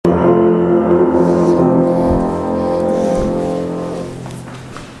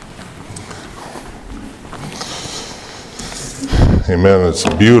Amen. It's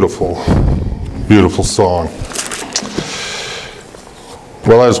a beautiful, beautiful song.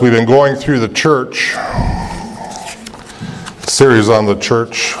 Well, as we've been going through the church, series on the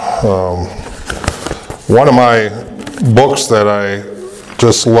church, one of my books that I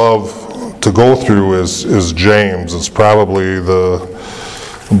just love to go through is James. It's probably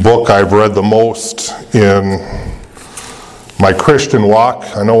the book I've read the most in my Christian walk.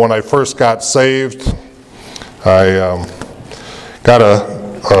 I know when I first got saved, I got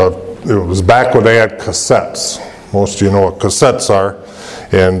it was back when they had cassettes. Most of you know what cassettes are.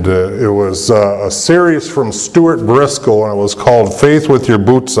 And it was a series from Stuart Briscoe, and it was called Faith with Your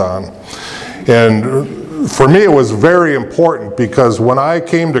Boots On. And for me, it was very important because when I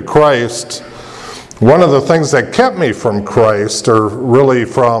came to Christ, one of the things that kept me from Christ, or really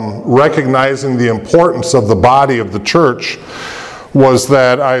from recognizing the importance of the body of the church, was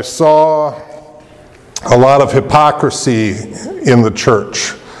that I saw a lot of hypocrisy in the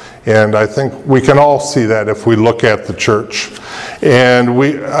church. And I think we can all see that if we look at the church. And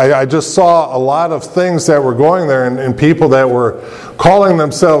I just saw a lot of things that were going there, and people that were calling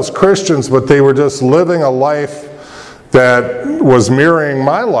themselves Christians, but they were just living a life that was mirroring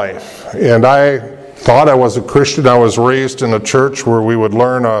my life. And I thought I was a Christian. I was raised in a church where we would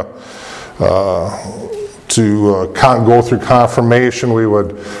learn to go through confirmation. We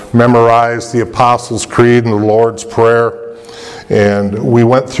would memorize the Apostles' Creed and the Lord's Prayer. And we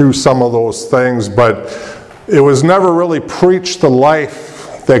went through some of those things, but it was never really preached the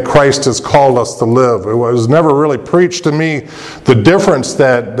life that Christ has called us to live. It was never really preached to me the difference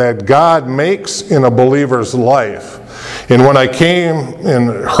that God makes in a believer's life. And when I came and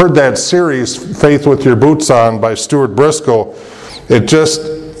heard that series, Faith with Your Boots On by Stuart Briscoe, it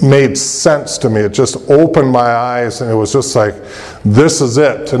just made sense to me. It just opened my eyes, and it was just like, this is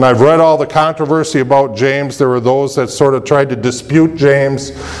it. And I've read all the controversy about James. There were those that sort of tried to dispute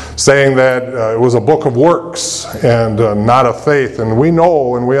James, saying that it was a book of works and not of faith. And we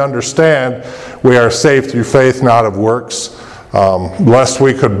know and we understand we are saved through faith, not of works, lest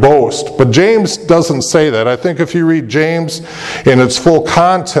we could boast. But James doesn't say that. I think if you read James in its full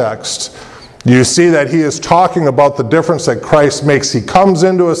context, you see that he is talking about the difference that Christ makes. He comes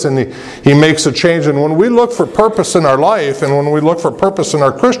into us and he makes a change. And when we look for purpose in our life, and when we look for purpose in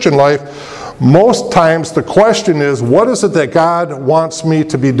our Christian life, most times the question is, what is it that God wants me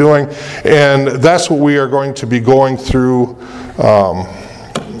to be doing? And that's what we are going to be going through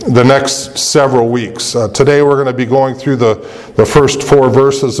the next several weeks. Today we're going to be going through the first 4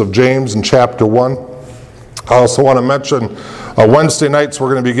 verses of James in chapter 1. I also want to mention Wednesday nights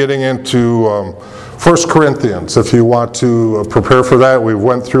we're going to be getting into 1 Corinthians. If you want to prepare for that, we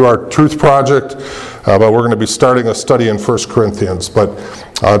went through our Truth Project, but we're going to be starting a study in 1 Corinthians. But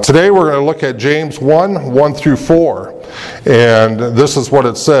today we're going to look at James 1 through 4. And this is what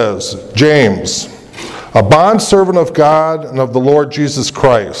it says. James, a bondservant of God and of the Lord Jesus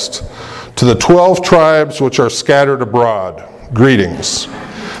Christ, to the 12 tribes which are scattered abroad, greetings.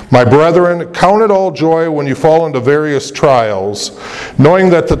 My brethren, count it all joy when you fall into various trials, knowing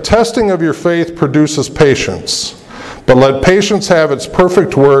that the testing of your faith produces patience. But let patience have its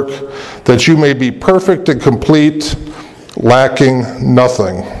perfect work, that you may be perfect and complete, lacking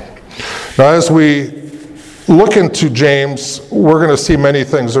nothing. Now, as we look into James, we're going to see many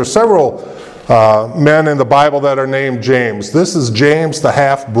things. There are several men in the Bible that are named James. This is James, the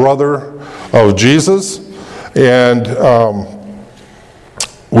half-brother of Jesus. And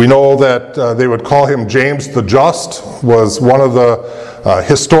we know that they would call him James the Just, was one of the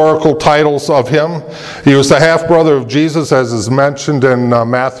historical titles of him. He was the half-brother of Jesus, as is mentioned in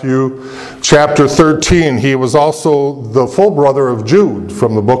Matthew chapter 13. He was also the full brother of Jude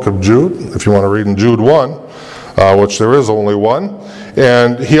from the book of Jude, if you want to read in Jude 1, which there is only one.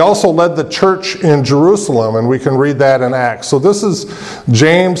 And he also led the church in Jerusalem, and we can read that in Acts. So this is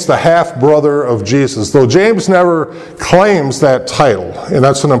James, the half-brother of Jesus, though James never claims that title, and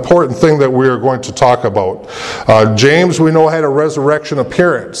that's an important thing that we are going to talk about. James, we know, had a resurrection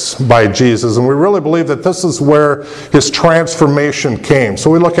appearance by Jesus, and we really believe that this is where his transformation came. So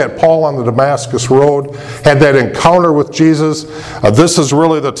we look at Paul on the Damascus Road, had that encounter with Jesus. This is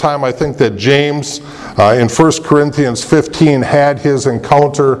really the time, I think, that James, in 1 Corinthians 15, had his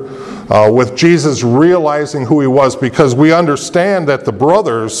encounter with Jesus, realizing who he was, because we understand that the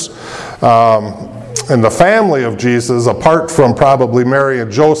brothers and the family of Jesus, apart from probably Mary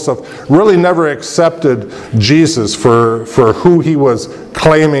and Joseph, really never accepted Jesus for who he was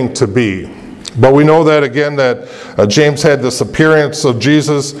claiming to be. But we know that, again, that James had this appearance of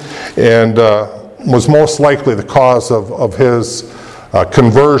Jesus and was most likely the cause of his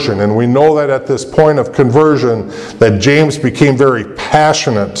conversion. And we know that at this point of conversion that James became very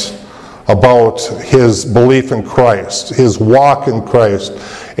passionate about his belief in Christ, his walk in Christ,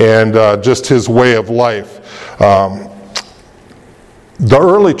 and just his way of life. The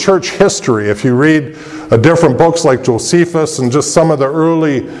early church history, if you read different books like Josephus and just some of the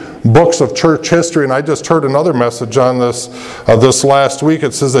early books of church history, and I just heard another message on this last week,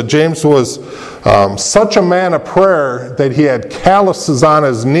 it says that James was such a man of prayer that he had calluses on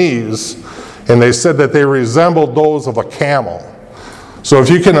his knees, and they said that they resembled those of a camel. So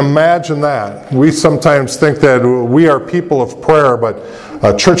if you can imagine that, we sometimes think that we are people of prayer,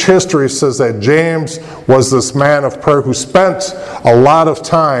 but church history says that James was this man of prayer who spent a lot of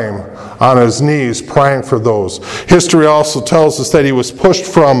time on his knees praying for those. History also tells us that he was pushed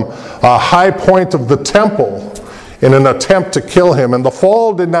from a high point of the temple in an attempt to kill him, and the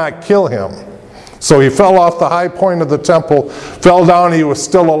fall did not kill him. So he fell off the high point of the temple, fell down, he was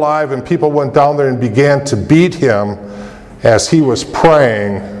still alive, and people went down there and began to beat him as he was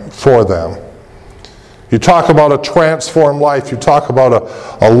praying for them. You talk about a transformed life. You talk about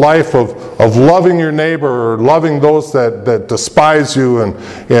a life of loving your neighbor, or loving those that despise you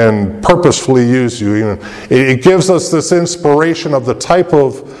and purposefully use you. It gives us this inspiration of the type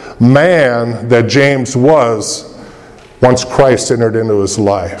of man that James was once Christ entered into his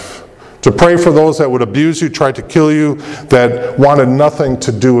life. To pray for those that would abuse you, try to kill you, that wanted nothing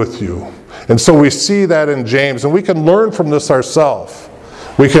to do with you. And so we see that in James, and we can learn from this ourselves.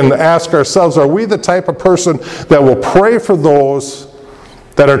 We can ask ourselves, are we the type of person that will pray for those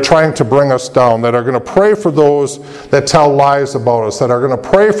that are trying to bring us down, that are going to pray for those that tell lies about us, that are going to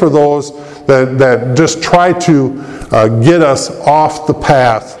pray for those that just try to get us off the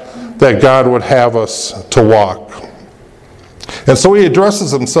path that God would have us to walk? And so he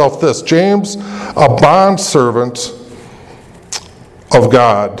addresses himself this: James, a bondservant of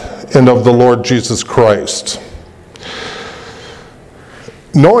God and of the Lord Jesus Christ.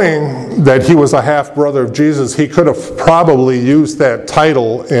 Knowing that he was a half-brother of Jesus, he could have probably used that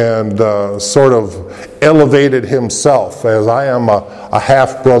title and sort of elevated himself as, I am a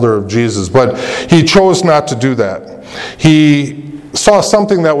half-brother of Jesus. But he chose not to do that. He saw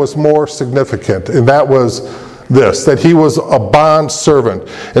something that was more significant, and that was this, that he was a bondservant.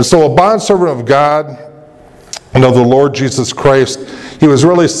 And so a bondservant of God and of the Lord Jesus Christ, he was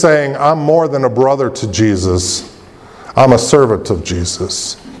really saying, I'm more than a brother to Jesus. I'm a servant of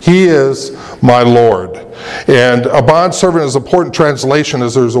Jesus. He is my Lord. And a bondservant is an important translation,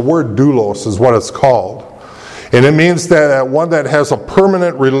 as there's a word doulos is what it's called. And it means that one that has a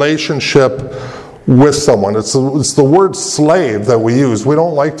permanent relationship with someone. It's the word slave that we use. We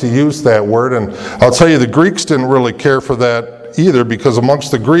don't like to use that word, and I'll tell you, the Greeks didn't really care for that either, because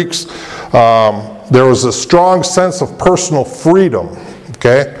amongst the Greeks there was a strong sense of personal freedom.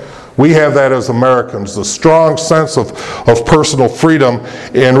 Okay? We have that as Americans, the strong sense of personal freedom,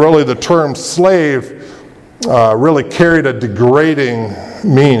 and really the term slave really carried a degrading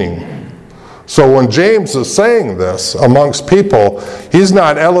meaning. So when James is saying this amongst people, he's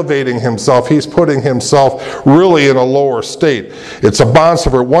not elevating himself, he's putting himself really in a lower state. It's a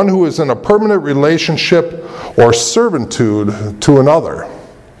bondservant, one who is in a permanent relationship or servitude to another.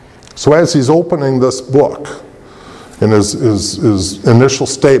 So as he's opening this book, in his initial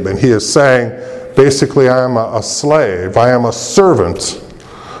statement, he is saying, basically, I am a slave, I am a servant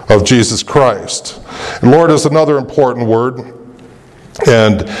of Jesus Christ. And Lord is another important word,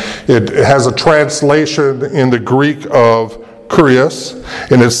 and it has a translation in the Greek of kurios,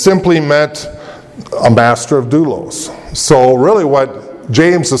 and it simply meant a master of doulos. So really what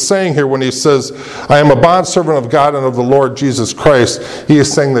James is saying here when he says, I am a bondservant of God and of the Lord Jesus Christ, he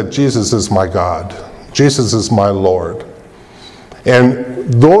is saying that Jesus is my God. Jesus is my Lord.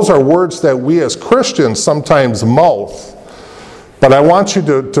 And those are words that we as Christians sometimes mouth. But I want you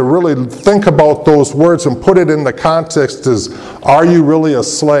to really think about those words and put it in the context as, are you really a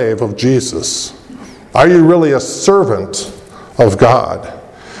slave of Jesus? Are you really a servant of God?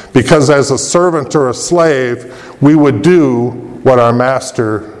 Because as a servant or a slave, we would do what our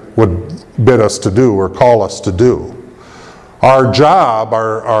master would bid us to do or call us to do. Our job,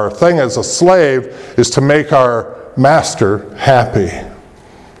 our thing as a slave, is to make our master happy,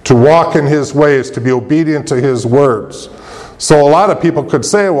 to walk in his ways, to be obedient to his words. So a lot of people could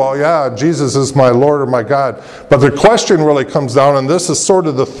say, well, yeah, Jesus is my Lord or my God. But the question really comes down, and this is sort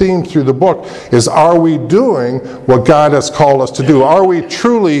of the theme through the book, is are we doing what God has called us to do? Are we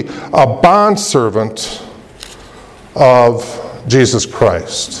truly a bondservant of Jesus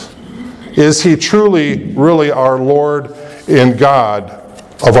Christ? Is he truly, really our Lord and God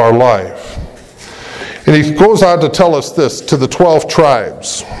of our life? And he goes on to tell us this, to the 12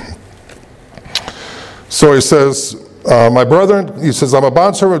 tribes. So he says, my brethren, he says, I'm a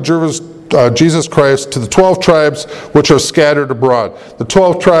bondservant of Jesus Christ to the 12 tribes which are scattered abroad. The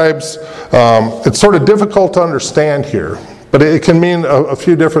 12 tribes, it's sort of difficult to understand here, but it can mean a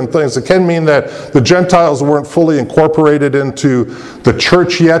few different things. It can mean that the Gentiles weren't fully incorporated into the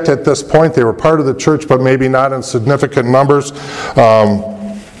church yet at this point. They were part of the church, but maybe not in significant numbers.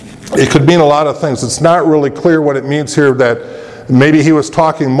 It could mean a lot of things. It's not really clear what it means here, that maybe he was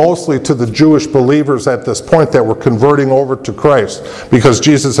talking mostly to the Jewish believers at this point that were converting over to Christ, because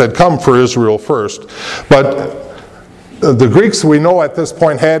Jesus had come for Israel first. But the Greeks, we know at this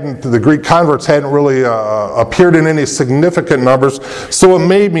point, the Greek converts hadn't really appeared in any significant numbers, so it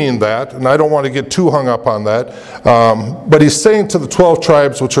may mean that, and I don't want to get too hung up on that. But he's saying to the 12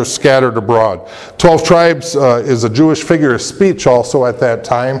 tribes which are scattered abroad. 12 tribes is a Jewish figure of speech also at that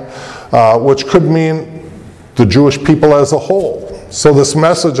time, which could mean the Jewish people as a whole. So this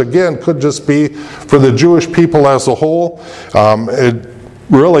message, again, could just be for the Jewish people as a whole.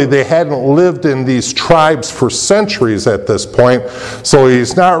 Really, they hadn't lived in these tribes for centuries at this point. So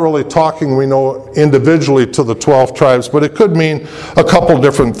he's not really talking, we know, individually to the 12 tribes, but it could mean a couple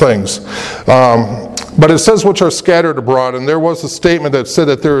different things. But it says which are scattered abroad, and there was a statement that said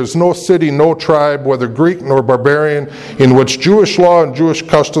that there is no city, no tribe, whether Greek nor barbarian, in which Jewish law and Jewish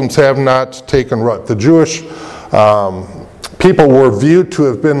customs have not taken root. The Jewish people were viewed to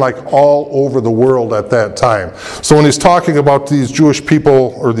have been like all over the world at that time. So when he's talking about these Jewish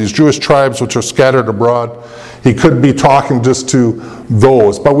people or these Jewish tribes which are scattered abroad, he could be talking just to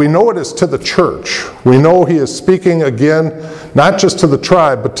those. But we know it is to the church. We know he is speaking again, not just to the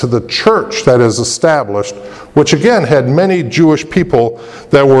tribe, but to the church that is established, which again had many Jewish people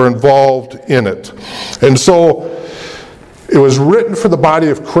that were involved in it. And so it was written for the body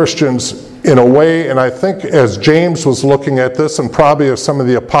of Christians in a way, and I think as James was looking at this, and probably as some of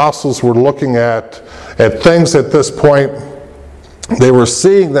the apostles were looking at things at this point, they were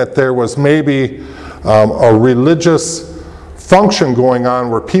seeing that there was maybe a religious function going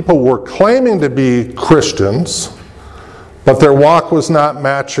on where people were claiming to be Christians, but their walk was not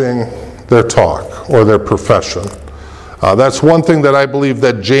matching their talk or their profession. That's one thing that I believe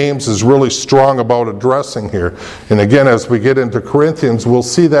that James is really strong about addressing here. And again, as we get into Corinthians, we'll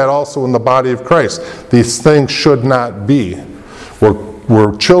see that also in the body of Christ. These things should not be.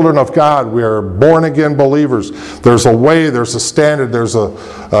 We're children of God. We are born-again believers. There's a way, there's a standard, there's a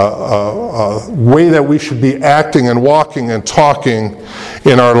way that we should be acting and walking and talking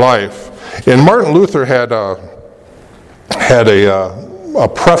in our life. And Martin Luther had a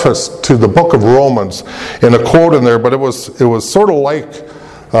preface to the book of Romans, and a quote in there, but it was sort of like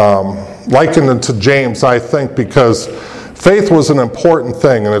likened to James, I think, because faith was an important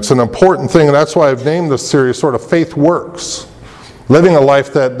thing, and it's an important thing, and that's why I've named this series sort of Faith Works. Living a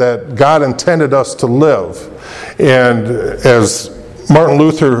life that God intended us to live. And as Martin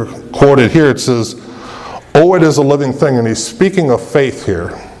Luther quoted here, it says, "Oh, it is a living thing," and he's speaking of faith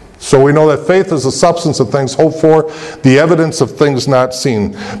here. So we know that faith is the substance of things hoped for, the evidence of things not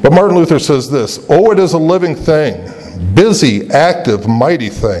seen. But Martin Luther says this, "Oh, it is a living thing, busy, active, mighty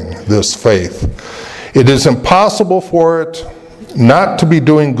thing, this faith. It is impossible for it not to be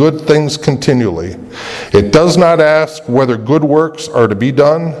doing good things continually. It does not ask whether good works are to be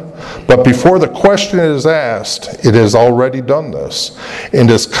done, but before the question is asked, it has already done this,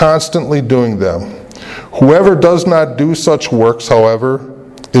 and is constantly doing them. Whoever does not do such works, however,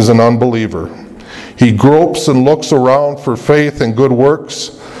 is an unbeliever. He gropes and looks around for faith and good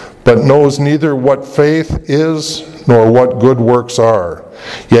works, but knows neither what faith is nor what good works are.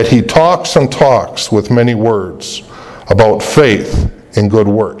 Yet he talks and talks with many words about faith and good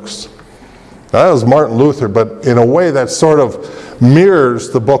works." Now, that was Martin Luther, but in a way that sort of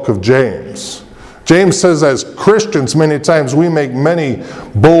mirrors the book of James. James says as Christians, many times we make many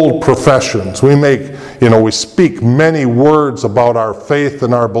bold professions. We speak many words about our faith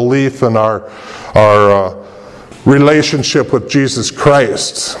and our belief and our relationship with Jesus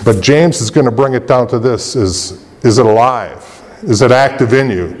Christ. But James is going to bring it down to this, is it alive? Is it active in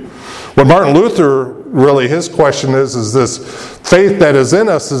you? What Martin Luther, really his question is this faith that is in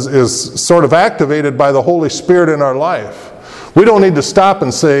us is sort of activated by the Holy Spirit in our life. We don't need to stop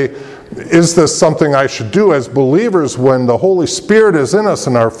and say, is this something I should do? As believers, when the Holy Spirit is in us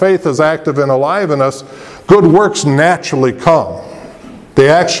and our faith is active and alive in us, good works naturally come. They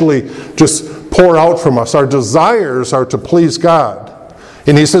actually just pour out from us. Our desires are to please God.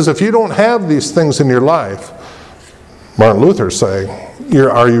 And he says, if you don't have these things in your life, Martin Luther is saying,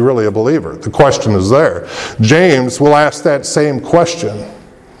 are you really a believer? The question is there. James will ask that same question.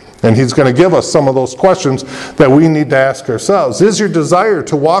 And he's going to give us some of those questions that we need to ask ourselves. Is your desire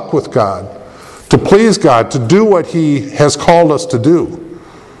to walk with God, to please God, to do what he has called us to do?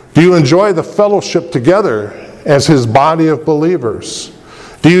 Do you enjoy the fellowship together as his body of believers?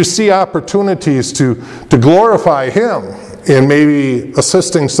 Do you see opportunities to glorify him in maybe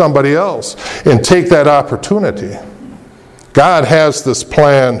assisting somebody else and take that opportunity? God has this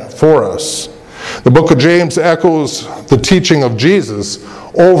plan for us. The book of James echoes the teaching of Jesus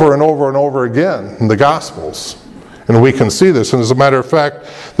over and over and over again in the Gospels. And we can see this. And as a matter of fact,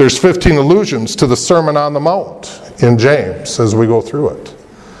 there's 15 allusions to the Sermon on the Mount in James as we go through it.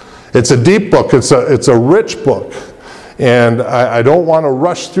 It's a deep book. It's a rich book. And I don't want to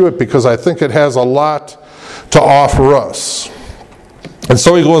rush through it because I think it has a lot to offer us. And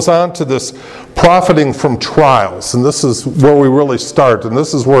so he goes on to this profiting from trials. And this is where we really start. And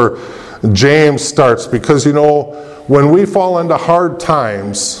this is where James starts. Because, when we fall into hard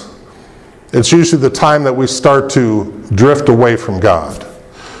times, it's usually the time that we start to drift away from God.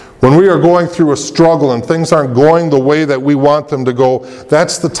 When we are going through a struggle and things aren't going the way that we want them to go,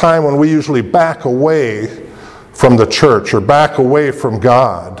 that's the time when we usually back away from the church or back away from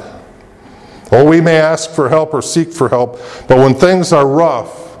God. Or we may ask for help or seek for help, but when things are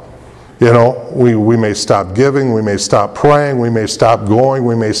rough, we may stop giving, we may stop praying, we may stop going,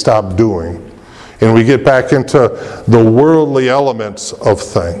 we may stop doing. And we get back into the worldly elements of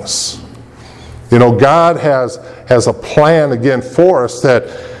things. God has a plan again for us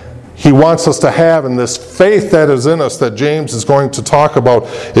that he wants us to have, and this faith that is in us that James is going to talk about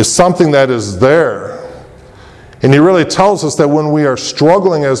is something that is there. And he really tells us that when we are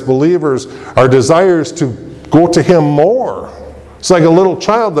struggling as believers, our desire is to go to him more. It's like a little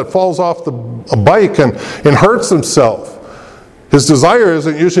child that falls off a bike and hurts himself. His desire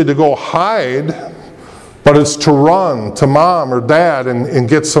isn't usually to go hide, but it's to run to mom or dad and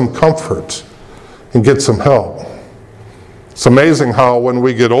get some comfort and get some help. It's amazing how when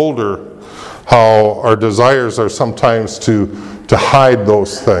we get older, how our desires are sometimes to hide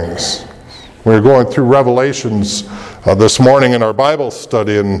those things. We were going through Revelations this morning in our Bible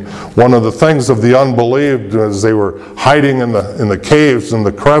study, and one of the things of the unbelieved as they were hiding in the caves and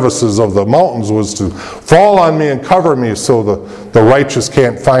the crevices of the mountains was to fall on me and cover me so the righteous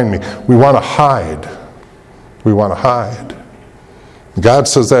can't find me. We want to hide. We want to hide. God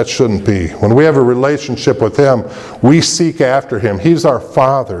says that shouldn't be. When we have a relationship with him, we seek after him. He's our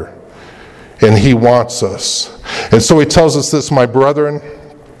Father, and he wants us. And so he tells us this, my brethren,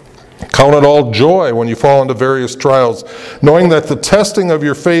 count it all joy when you fall into various trials, knowing that the testing of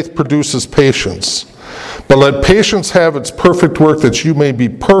your faith produces patience. But let patience have its perfect work, that you may be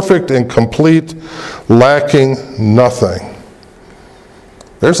perfect and complete, lacking nothing.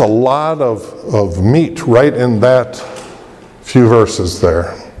 There's a lot of meat right in that few verses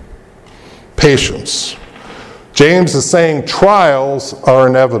there. Patience. James is saying trials are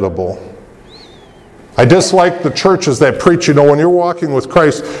inevitable. I dislike the churches that preach, when you're walking with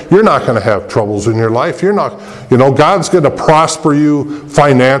Christ, you're not going to have troubles in your life. You're not, God's going to prosper you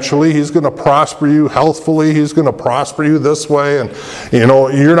financially. He's going to prosper you healthfully. He's going to prosper you this way. And,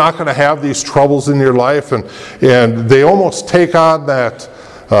 you're not going to have these troubles in your life. And they almost take on that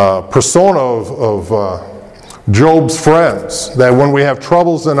persona of Job's friends, that when we have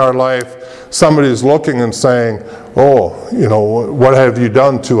troubles in our life, somebody's looking and saying, what have you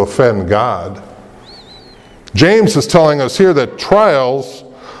done to offend God? James is telling us here that trials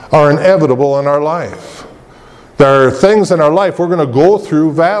are inevitable in our life. There are things in our life, we're going to go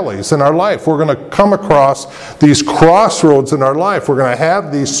through valleys in our life. We're going to come across these crossroads in our life. We're going to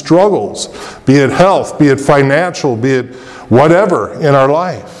have these struggles, be it health, be it financial, be it whatever in our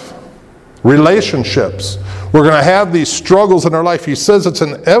life. Relationships. We're going to have these struggles in our life. He says it's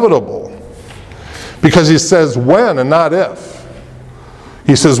inevitable because he says when and not if.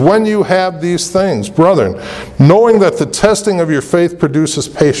 He says, when you have these things, brethren, knowing that the testing of your faith produces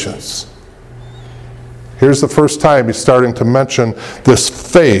patience. Here's the first time he's starting to mention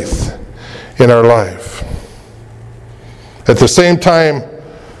this faith in our life. At the same time,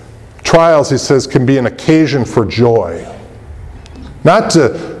 trials, he says, can be an occasion for joy. Not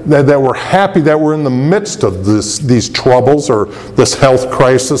that we're happy that we're in the midst of these troubles or this health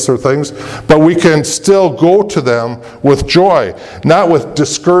crisis or things, but we can still go to them with joy, not with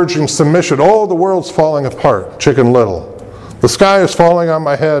discouraging submission. Oh, the world's falling apart, Chicken Little. The sky is falling on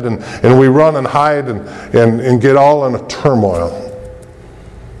my head, and we run and hide and get all in a turmoil.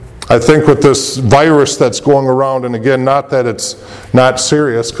 I think with this virus that's going around, and again, not that it's not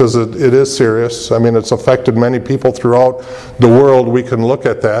serious, because it is serious. I mean, it's affected many people throughout the world. We can look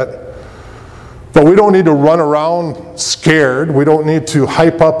at that. But we don't need to run around scared. We don't need to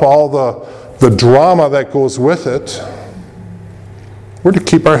hype up all the drama that goes with it. We're to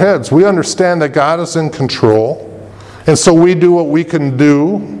keep our heads. We understand that God is in control. And so we do what we can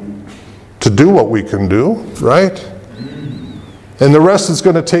do to do what we can do, right? And the rest is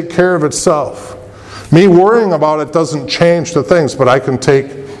going to take care of itself. Me worrying about it doesn't change the things, but I can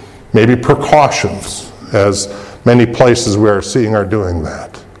take maybe precautions, as many places we are seeing are doing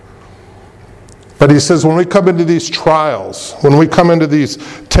that. But he says when we come into these trials, when we come into these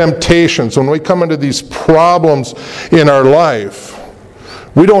temptations, when we come into these problems in our life,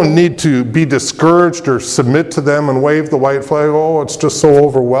 we don't need to be discouraged or submit to them and wave the white flag, oh, it's just so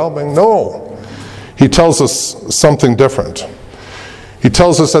overwhelming. No. He tells us something different. He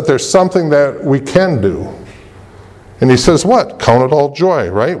tells us that there's something that we can do. And he says what? Count it all joy,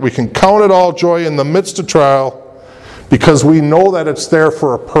 right? We can count it all joy in the midst of trial because we know that it's there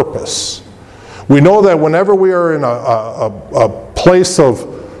for a purpose. We know that whenever we are in a place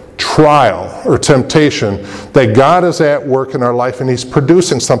of trial or temptation, that God is at work in our life and he's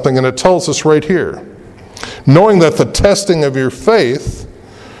producing something, and it tells us right here. Knowing that the testing of your faith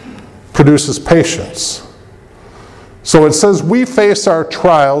produces patience. So it says we face our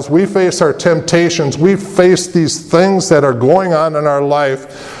trials, we face our temptations, we face these things that are going on in our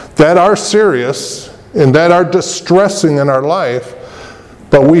life that are serious and that are distressing in our life,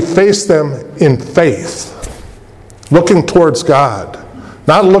 but we face them in faith, looking towards God.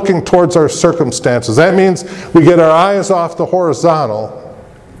 Not looking towards our circumstances. That means we get our eyes off the horizontal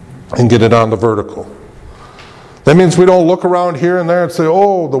and get it on the vertical. That means we don't look around here and there and say,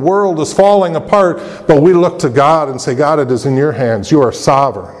 oh, the world is falling apart, but we look to God and say, God, it is in your hands. You are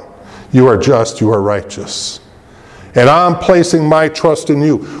sovereign. You are just. You are righteous. And I'm placing my trust in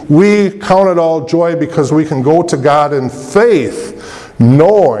you. We count it all joy because we can go to God in faith,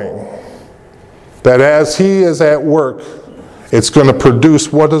 knowing that as he is at work, it's going to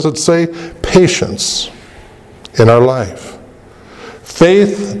produce, what does it say? Patience in our life.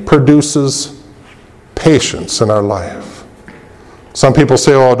 Faith produces patience in our life. Some people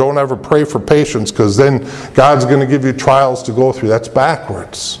say, oh, don't ever pray for patience because then God's going to give you trials to go through. That's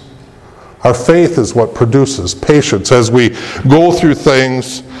backwards. Our faith is what produces patience as we go through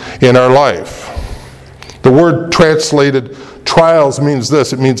things in our life. The word translated trials means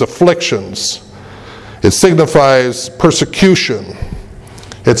this. It means afflictions. It signifies persecution.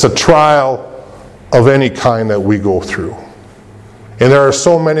 It's a trial of any kind that we go through. And there are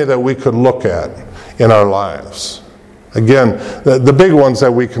so many that we could look at in our lives. Again, the big ones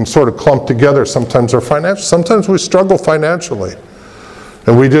that we can sort of clump together sometimes are financial. Sometimes we struggle financially.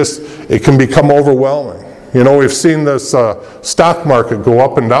 And it can become overwhelming. You know, we've seen this stock market go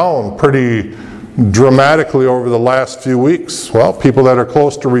up and down pretty dramatically over the last few weeks. Well, people that are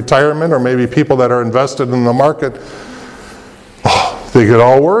close to retirement or maybe people that are invested in the market, they get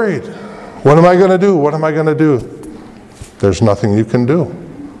all worried. What am I going to do? What am I going to do? There's nothing you can do.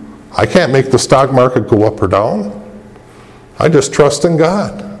 I can't make the stock market go up or down. I just trust in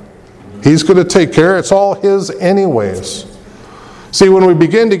God. He's going to take care. It's all his anyways. See, when we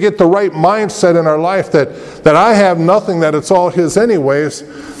begin to get the right mindset in our life that I have nothing, that it's all his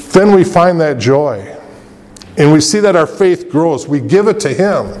anyways, then we find that joy. And we see that our faith grows. We give it to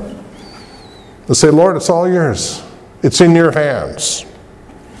him. And say, Lord, it's all yours. It's in your hands.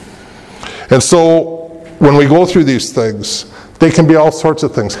 And so when we go through these things, they can be all sorts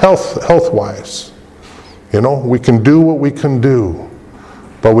of things, health-wise. You know, we can do what we can do.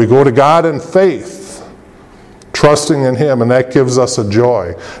 But we go to God in faith, trusting in him, and that gives us a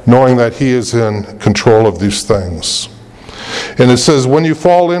joy, knowing that he is in control of these things. And it says, when you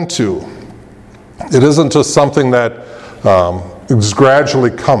fall into, it isn't just something that is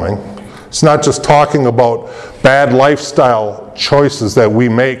gradually coming. It's not just talking about bad lifestyle choices that we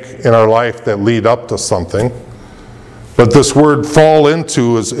make in our life that lead up to something. But this word fall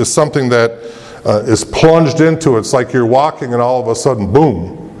into is something that is plunged into. It's like you're walking and all of a sudden,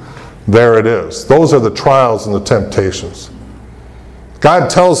 boom, there it is. Those are the trials and the temptations. God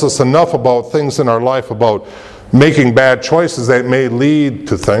tells us enough about things in our life, about making bad choices that may lead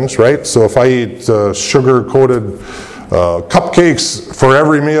to things, right? So if I eat sugar-coated cupcakes for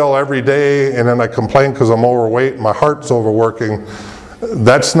every meal every day, and then I complain because I'm overweight and my heart's overworking,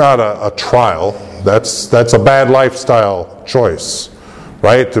 that's not a trial. That's a bad lifestyle choice,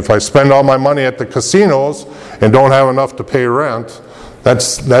 right? If I spend all my money at the casinos and don't have enough to pay rent,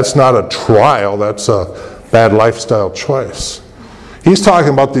 that's not a trial. That's a bad lifestyle choice. He's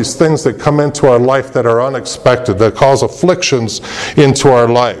talking about these things that come into our life that are unexpected, that cause afflictions into our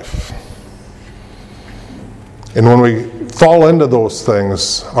life. And when we fall into those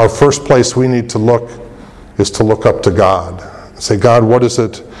things, our first place we need to look is to look up to God. Say, God, what is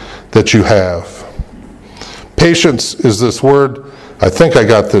it that you have? Patience is this word, I think I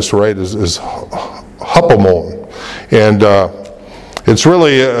got this right, is hupomone. And it's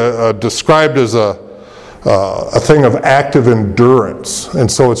really described as a thing of active endurance.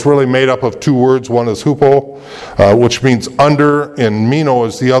 And so it's really made up of two words. One is hupo, which means under, and meno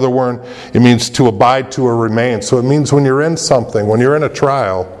is the other one. It means to abide to or remain. So it means when you're in something, when you're in a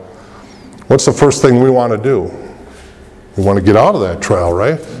trial, what's the first thing we want to do? We want to get out of that trial,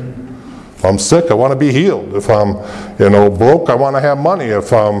 right? If I'm sick, I want to be healed. If I'm, broke, I want to have money.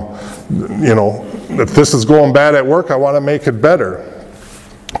 If I'm, if this is going bad at work, I want to make it better.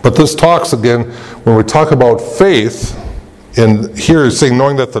 But this talks again, when we talk about faith, and here it's saying,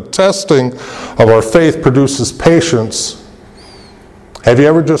 knowing that the testing of our faith produces patience. Have you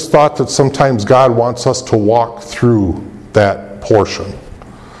ever just thought that sometimes God wants us to walk through that portion?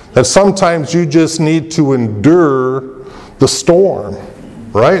 That sometimes you just need to endure the storm,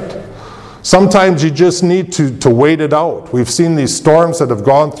 right? Sometimes you just need to wait it out. We've seen these storms that have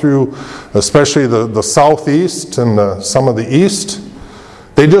gone through, especially the southeast and some of the east.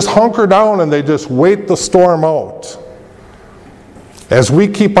 They just hunker down and they just wait the storm out. As we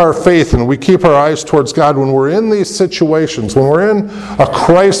keep our faith and we keep our eyes towards God, when we're in these situations, when we're in a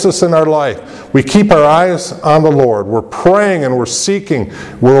crisis in our life, we keep our eyes on the Lord. We're praying and we're seeking,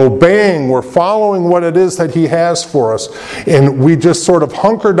 we're obeying, we're following what it is that He has for us. And we just sort of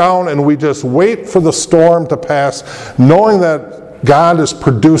hunker down and we just wait for the storm to pass, knowing that God is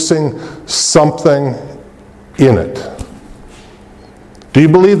producing something in it. Do you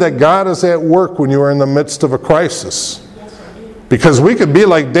believe that God is at work when you are in the midst of a crisis? Because we could be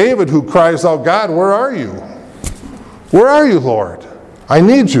like David, who cries out, God, where are you? Where are you, Lord? I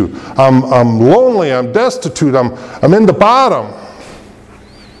need you. I'm lonely. I'm destitute. I'm in the bottom.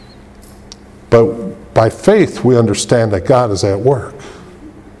 But by faith, we understand that God is at work.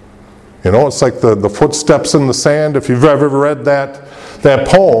 It's like the footsteps in the sand. If you've ever read that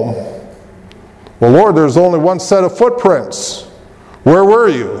poem, well, Lord, there's only one set of footprints. Where were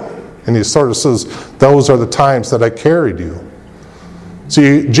you? And He sort of says, those are the times that I carried you.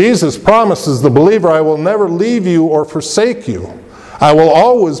 See, Jesus promises the believer, I will never leave you or forsake you. I will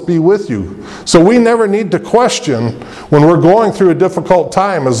always be with you. So we never need to question when we're going through a difficult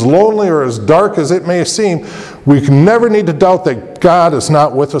time, as lonely or as dark as it may seem, we never need to doubt that God is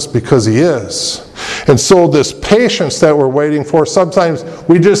not with us, because He is. And so this patience that we're waiting for, sometimes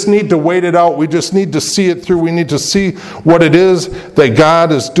we just need to wait it out. We just need to see it through. We need to see what it is that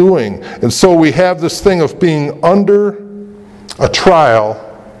God is doing. And so we have this thing of being under a trial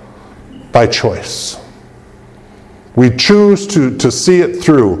by choice. We choose to see it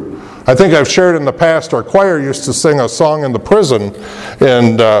through. I think I've shared in the past, our choir used to sing a song in the prison,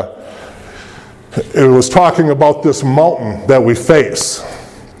 and it was talking about this mountain that we face.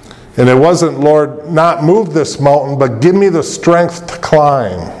 And it wasn't, Lord, not move this mountain, but give me the strength to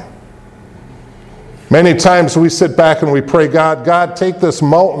climb. Many times we sit back and we pray, God, take this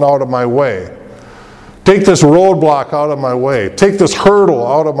mountain out of my way. Take this roadblock out of my way. Take this hurdle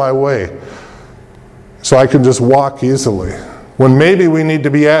out of my way, so I can just walk easily. When maybe we need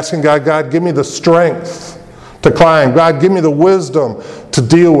to be asking God, give me the strength to climb. God, give me the wisdom to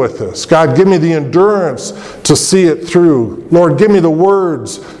deal with this. God, give me the endurance to see it through. Lord, give me the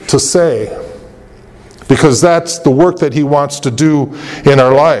words to say. Because that's the work that He wants to do in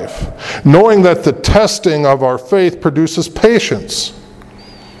our life. Knowing that the testing of our faith produces patience.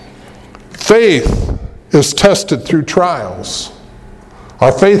 Faith is tested through trials.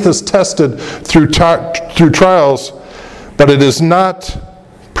 Our faith is tested through trials, but it is not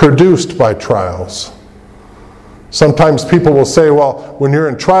produced by trials. Sometimes people will say, well, when you're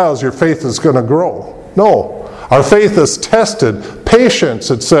in trials, your faith is going to grow. No, our faith is tested. Patience,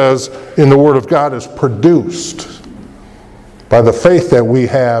 it says in the Word of God, is produced by the faith that we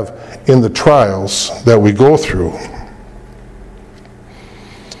have in the trials that we go through.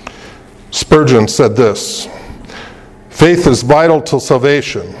 Spurgeon said this, faith is vital to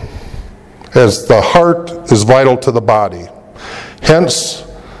salvation, as the heart is vital to the body. Hence,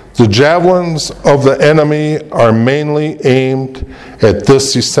 the javelins of the enemy are mainly aimed at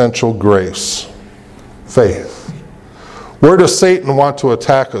this essential grace, faith. Where does Satan want to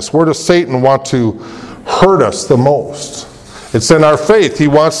attack us? Where does Satan want to hurt us the most? It's in our faith. He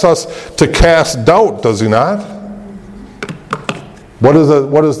wants us to cast doubt, does he not? What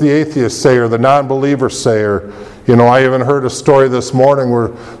does the atheist say, or the non-believer say? Or, I even heard a story this morning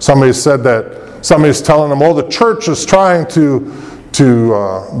where somebody said that somebody's telling them, the church is trying to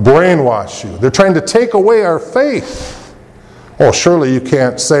brainwash you. They're trying to take away our faith. Oh, surely you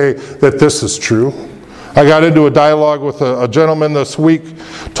can't say that this is true. I got into a dialogue with a gentleman this week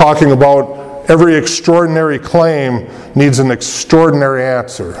talking about every extraordinary claim needs an extraordinary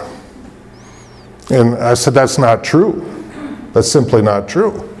answer. And I said, that's not true. That's simply not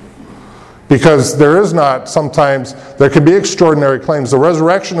true. Because there is not, sometimes, there can be extraordinary claims. The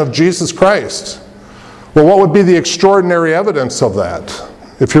resurrection of Jesus Christ. Well, what would be the extraordinary evidence of that,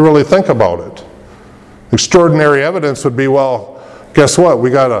 if you really think about it? Extraordinary evidence would be, well, guess what? We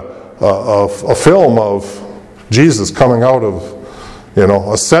got a film of Jesus coming out of,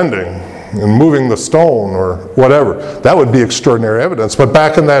 ascending and moving the stone or whatever. That would be extraordinary evidence. But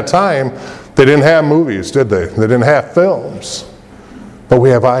back in that time, they didn't have movies, did they? They didn't have films. But we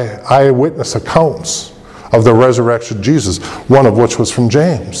have eyewitness accounts of the resurrection of Jesus, one of which was from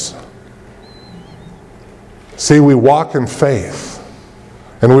James. See, we walk in faith,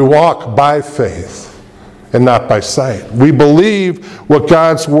 and we walk by faith and not by sight. We believe what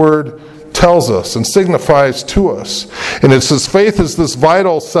God's Word tells us and signifies to us. And it says faith is this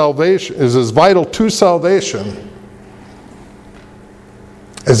vital salvation, is as vital to salvation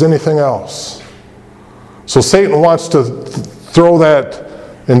as anything else. So Satan wants to throw that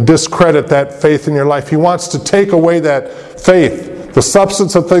and discredit that faith in your life. He wants to take away that faith, the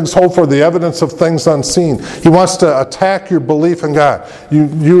substance of things hoped for, the evidence of things unseen. He wants to attack your belief in God. You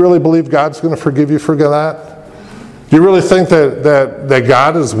really believe God's going to forgive you for that? Do you really think that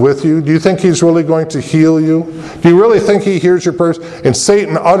God is with you? Do you think He's really going to heal you? Do you really think He hears your prayers? And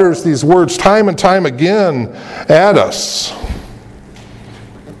Satan utters these words time and time again at us.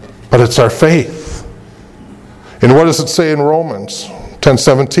 But it's our faith. And what does it say in Romans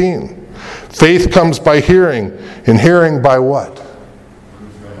 10:17? Faith comes by hearing, and hearing by what?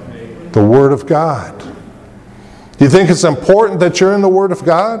 The Word of God. Do you think it's important that you're in the Word of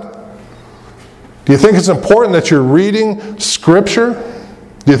God? Do you think it's important that you're reading Scripture?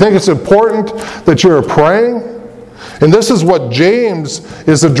 Do you think it's important that you're praying? And this is what James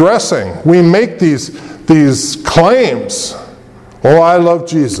is addressing. We make these claims. Oh, I love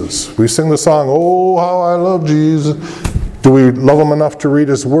Jesus. We sing the song, oh, how I love Jesus. Do we love Him enough to read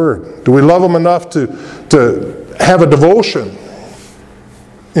His Word? Do we love Him enough to have a devotion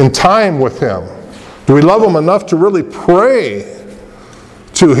in time with Him? Do we love Him enough to really pray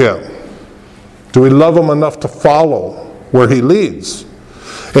to Him? Do we love Him enough to follow where He leads?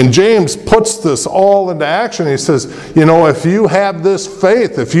 And James puts this all into action. He says, if you have this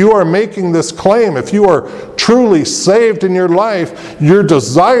faith, if you are making this claim, if you are truly saved in your life, your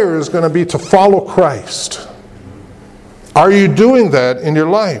desire is going to be to follow Christ. Are you doing that in your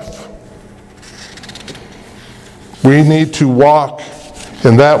life? We need to walk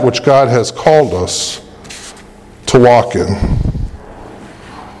in that which God has called us to walk in.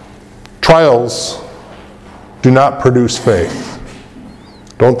 Trials do not produce faith.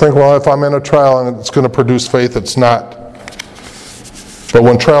 Don't think, well, if I'm in a trial and it's going to produce faith, it's not. But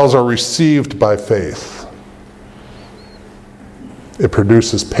when trials are received by faith, it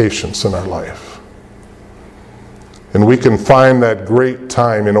produces patience in our life. And we can find that great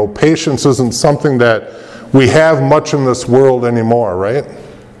time. Patience isn't something that we have much in this world anymore, right?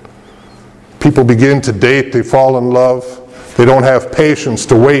 People begin to date, they fall in love, they don't have patience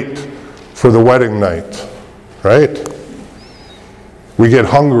to wait for the wedding night, right? We get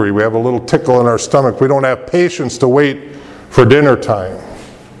hungry, we have a little tickle in our stomach, we don't have patience to wait for dinner time,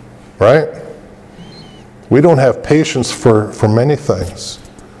 right? We don't have patience for many things.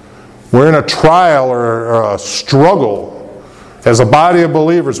 We're in a trial or a struggle as a body of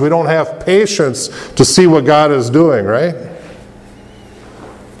believers. We don't have patience to see what God is doing, right?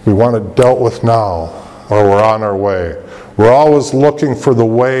 We want it dealt with now, or we're on our way. We're always looking for the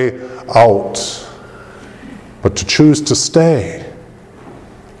way out. But to choose to stay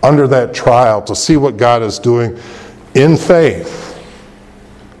under that trial, to see what God is doing in faith,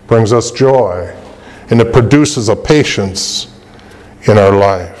 brings us joy, and it produces a patience in our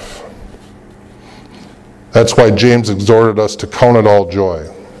life. That's why James exhorted us to count it all joy.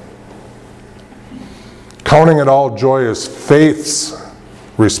 Counting it all joy is faith's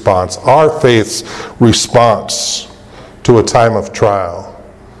response, our faith's response to a time of trial,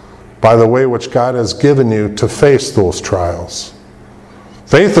 by the way which God has given you to face those trials.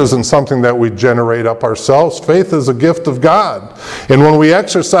 Faith isn't something that we generate up ourselves. Faith is a gift of God. And when we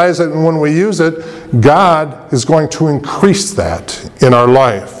exercise it and when we use it, God is going to increase that in our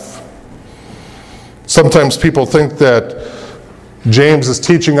life. Sometimes people think that James is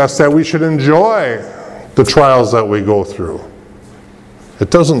teaching us that we should enjoy the trials that we go through.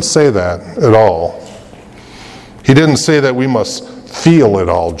 It doesn't say that at all. He didn't say that we must feel it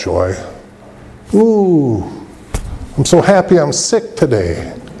all joy. Ooh, I'm so happy I'm sick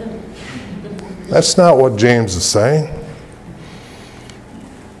today. That's not what James is saying.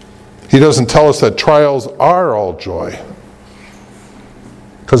 He doesn't tell us that trials are all joy,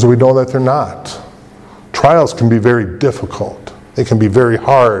 because we know that they're not. Trials can be very difficult. They can be very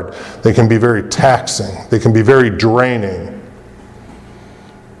hard. They can be very taxing. They can be very draining.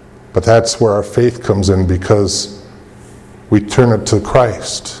 But that's where our faith comes in, because we turn it to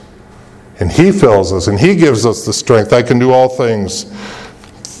Christ. And He fills us, and He gives us the strength. I can do all things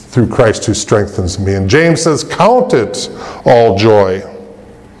through Christ who strengthens me. And James says, count it all joy.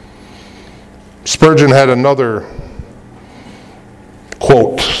 Spurgeon had another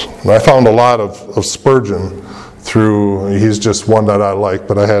quote. And I found a lot of Spurgeon through, he's just one that I like,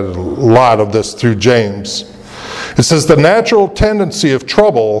 but I had a lot of this through James. It says, the natural tendency of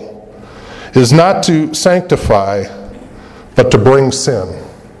trouble is not to sanctify, but to bring sin.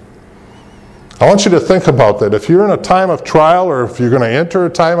 I want you to think about that. If you're in a time of trial, or if you're going to enter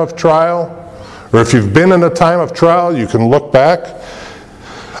a time of trial, or if you've been in a time of trial, you can look back.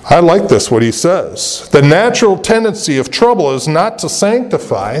 I like this, what he says. The natural tendency of trouble is not to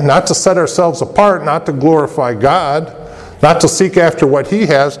sanctify, not to set ourselves apart, not to glorify God, not to seek after what He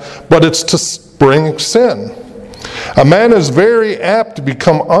has, but it's to bring sin. A man is very apt to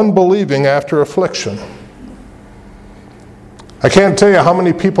become unbelieving after affliction. I can't tell you how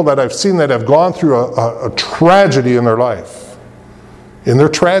many people that I've seen that have gone through a tragedy in their life, in their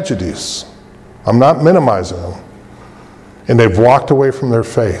tragedies. I'm not minimizing them. And they've walked away from their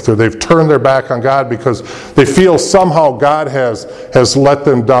faith, or they've turned their back on God because they feel somehow God has let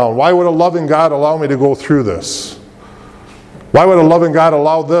them down. Why would a loving God allow me to go through this? Why would a loving God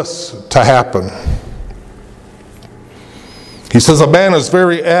allow this to happen? He says, a man is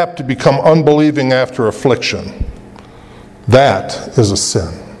very apt to become unbelieving after affliction. That is a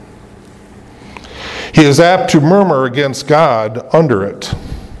sin. He is apt to murmur against God under it.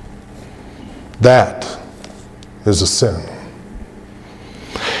 That is a sin.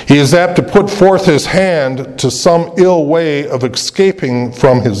 He is apt to put forth his hand to some ill way of escaping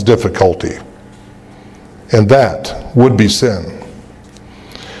from his difficulty. And that would be sin.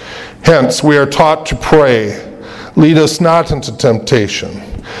 Hence, we are taught to pray, lead us not into temptation,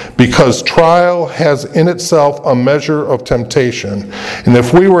 because trial has in itself a measure of temptation. And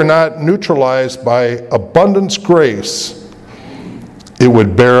if we were not neutralized by abundance grace, it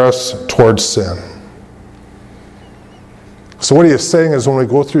would bear us towards sin. So what he is saying is, when we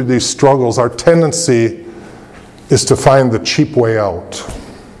go through these struggles, our tendency is to find the cheap way out.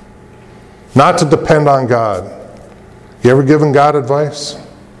 Not to depend on God. You ever given God advice?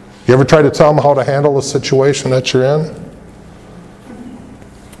 You ever try to tell him how to handle the situation that you're in?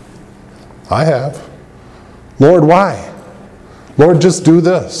 I have. Lord, why? Lord, just do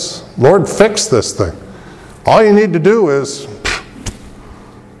this. Lord, fix this thing. All you need to do is...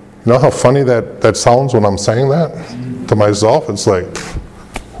 You know how funny that sounds when I'm saying that to myself? It's like,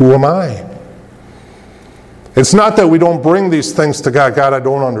 who am I? It's not that we don't bring these things to God. God, I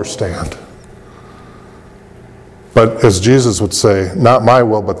don't understand. But as Jesus would say, not my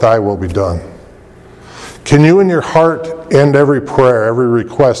will, but thy will be done. Can you in your heart end every prayer, every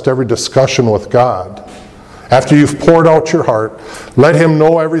request, every discussion with God? After you've poured out your heart, let him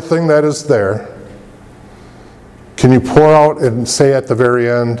know everything that is there. Can you pour out and say at the very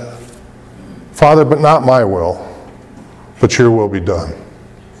end, Father, but not my will, but your will be done.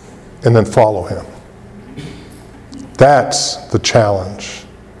 And then follow him. That's the challenge.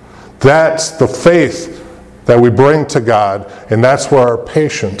 That's the faith that we bring to God, and that's where our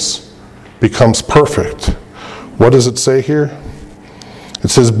patience becomes perfect. What does it say here? It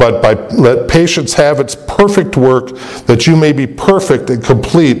says, but let patience have its perfect work, that you may be perfect and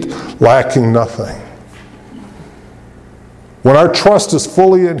complete, lacking nothing. When our trust is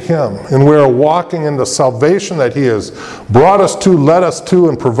fully in him, and we are walking in the salvation that he has brought us to, led us to,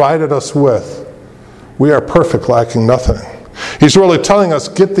 and provided us with, we are perfect, lacking nothing. He's really telling us,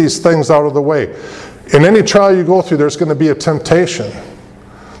 get these things out of the way. In any trial you go through, there's going to be a temptation.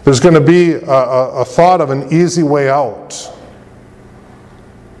 There's going to be a thought of an easy way out,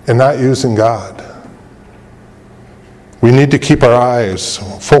 and not using God. We need to keep our eyes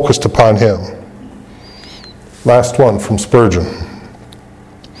focused upon him. Last one from Spurgeon.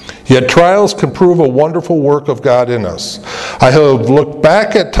 Yet trials can prove a wonderful work of God in us. I have looked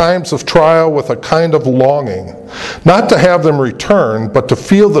back at times of trial with a kind of longing, not to have them return, but to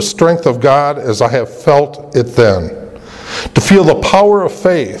feel the strength of God as I have felt it then. To feel the power of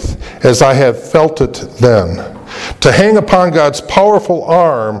faith as I have felt it then. To hang upon God's powerful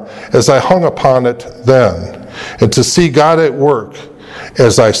arm as I hung upon it then. And to see God at work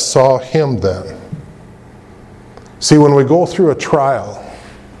as I saw him then. See, when we go through a trial,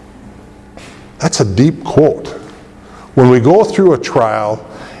 that's a deep quote. When we go through a trial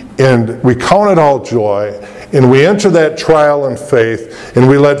and we count it all joy, and we enter that trial in faith, and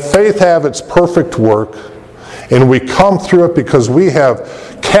we let faith have its perfect work, and we come through it because we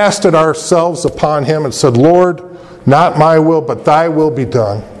have casted ourselves upon Him and said, Lord, not my will, but thy will be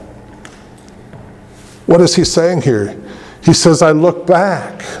done. What is He saying here? He says, I look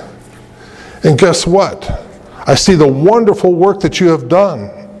back, and guess what? I see the wonderful work that you have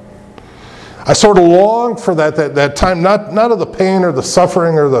done. I sort of long for that time, not of the pain or the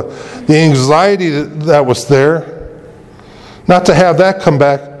suffering or the anxiety that was there, not to have that come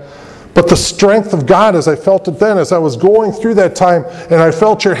back, but the strength of God as I felt it then, as I was going through that time, and I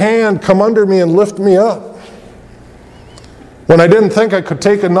felt your hand come under me and lift me up. When I didn't think I could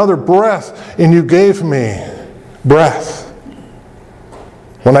take another breath, and you gave me breath.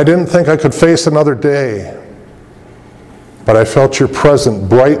 When I didn't think I could face another day, but I felt your presence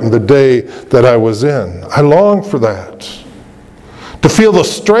brighten the day that I was in. I long for that. To feel the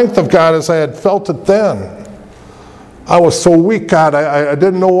strength of God as I had felt it then. I was so weak, God, I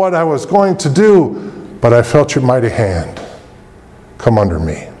didn't know what I was going to do, but I felt your mighty hand come under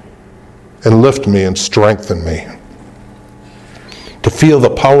me and lift me and strengthen me. To feel the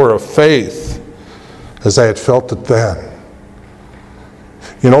power of faith as I had felt it then.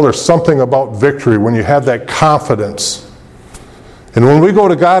 You know, there's something about victory when you have that confidence. And when we go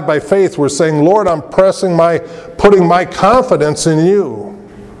to God by faith, we're saying, Lord, I'm putting my confidence in you.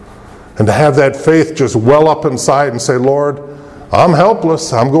 And to have that faith just well up inside and say, Lord, I'm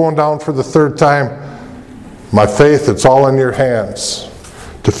helpless. I'm going down for the third time. My faith, it's all in your hands.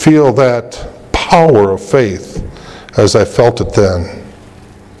 To feel that power of faith as I felt it then.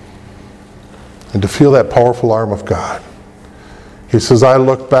 And to feel that powerful arm of God. He says, I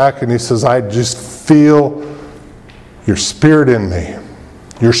look back and he says, I just feel your spirit in me,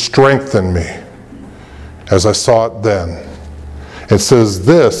 your strength in me, as I saw it then. It says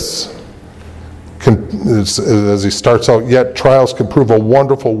this, as he starts out, yet trials can prove a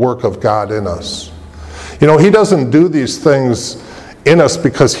wonderful work of God in us. You know, he doesn't do these things in us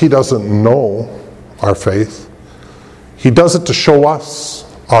because he doesn't know our faith. He does it to show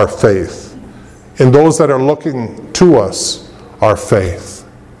us our faith, and those that are looking to us, our faith.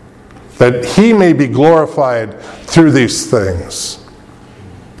 That he may be glorified through these things.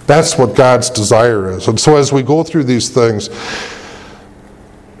 That's what God's desire is. And so as we go through these things,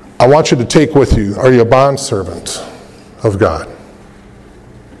 I want you to take with you, are you a bondservant of God?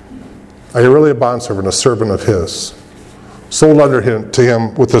 Are you really a bondservant, a servant of his? Sold under him to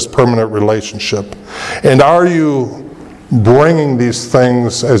him with this permanent relationship. And are you bringing these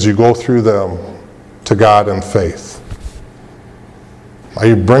things as you go through them to God in faith? Are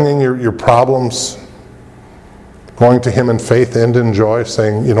you bringing your problems, going to him in faith and in joy,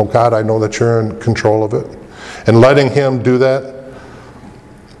 saying, you know, God, I know that you're in control of it, and letting him do that?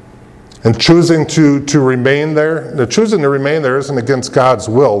 And choosing to remain there. Now, choosing to remain there isn't against God's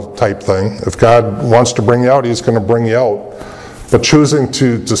will type thing. If God wants to bring you out, he's going to bring you out. But choosing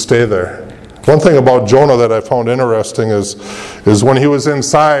to stay there. One thing about Jonah that I found interesting is when he was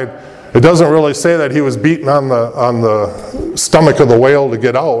inside, it doesn't really say that he was beaten on the stomach of the whale to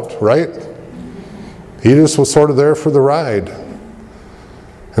get out, right? He just was sort of there for the ride.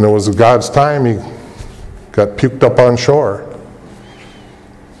 And it was God's time, he got puked up on shore.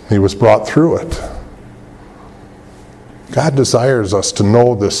 He was brought through it. God desires us to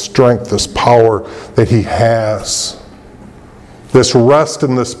know this strength, this power that he has. This rest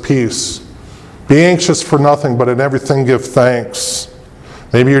and this peace. Be anxious for nothing, but in everything give thanks.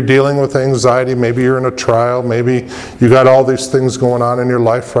 Maybe you're dealing with anxiety. Maybe you're in a trial. Maybe you got all these things going on in your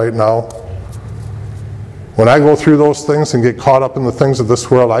life right now. When I go through those things and get caught up in the things of this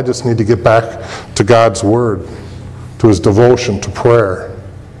world, I just need to get back to God's Word, to his devotion, to prayer.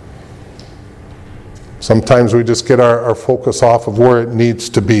 Sometimes we just get our focus off of where it needs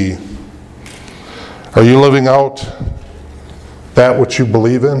to be. Are you living out that which you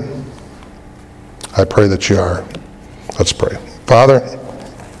believe in? I pray that you are. Let's pray. Father,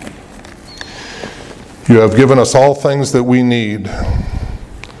 you have given us all things that we need.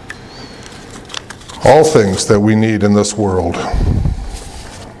 All things that we need in this world.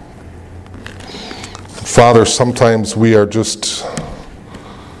 Father, sometimes we are just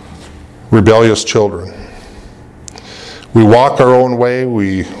rebellious children. We walk our own way.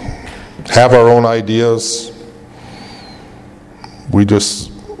 We have our own ideas. We just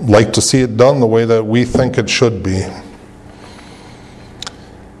like to see it done the way that we think it should be.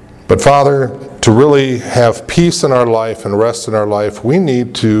 But Father, to really have peace in our life and rest in our life, we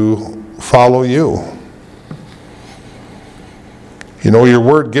need to follow you. You know, your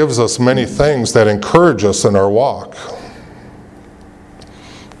word gives us many things that encourage us in our walk.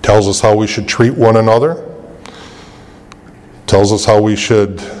 Tells us how we should treat one another. Tells us how we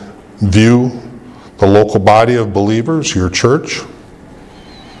should view the local body of believers, your church.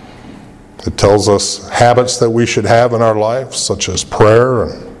 It tells us habits that we should have in our life, such as prayer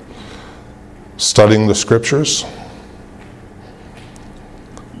and studying the Scriptures.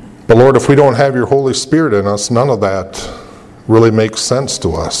 But Lord, if we don't have your Holy Spirit in us, none of that really makes sense to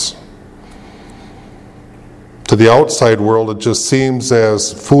us. To the outside world, it just seems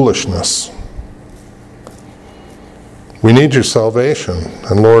as foolishness. We need your salvation.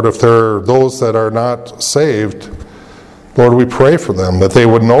 And Lord, if there are those that are not saved, Lord, we pray for them, that they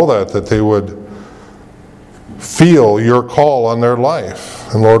would know that they would feel your call on their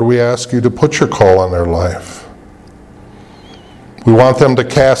life. And Lord, we ask you to put your call on their life. We want them to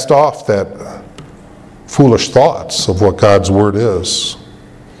cast off that foolish thoughts of what God's word is.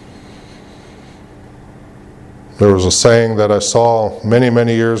 There was a saying that I saw many,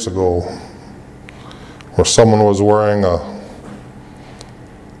 many years ago where someone was wearing a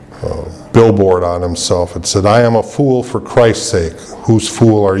billboard on himself. It said, "I am a fool for Christ's sake. Whose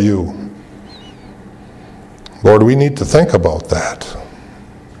fool are you?" Lord, we need to think about that.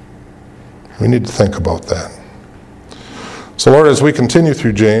 We need to think about that. So Lord, as we continue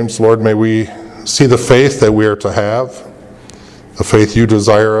through James, Lord, may we see the faith that we are to have, the faith you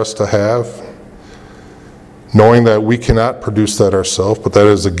desire us to have, knowing that we cannot produce that ourselves, but that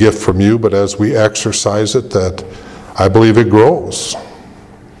is a gift from you. But as we exercise it, that I believe it grows,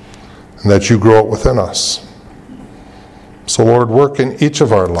 and that you grow it within us. So Lord, work in each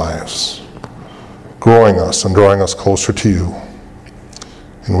of our lives, growing us and drawing us closer to you.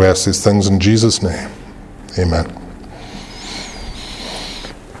 And we ask these things in Jesus' name. Amen.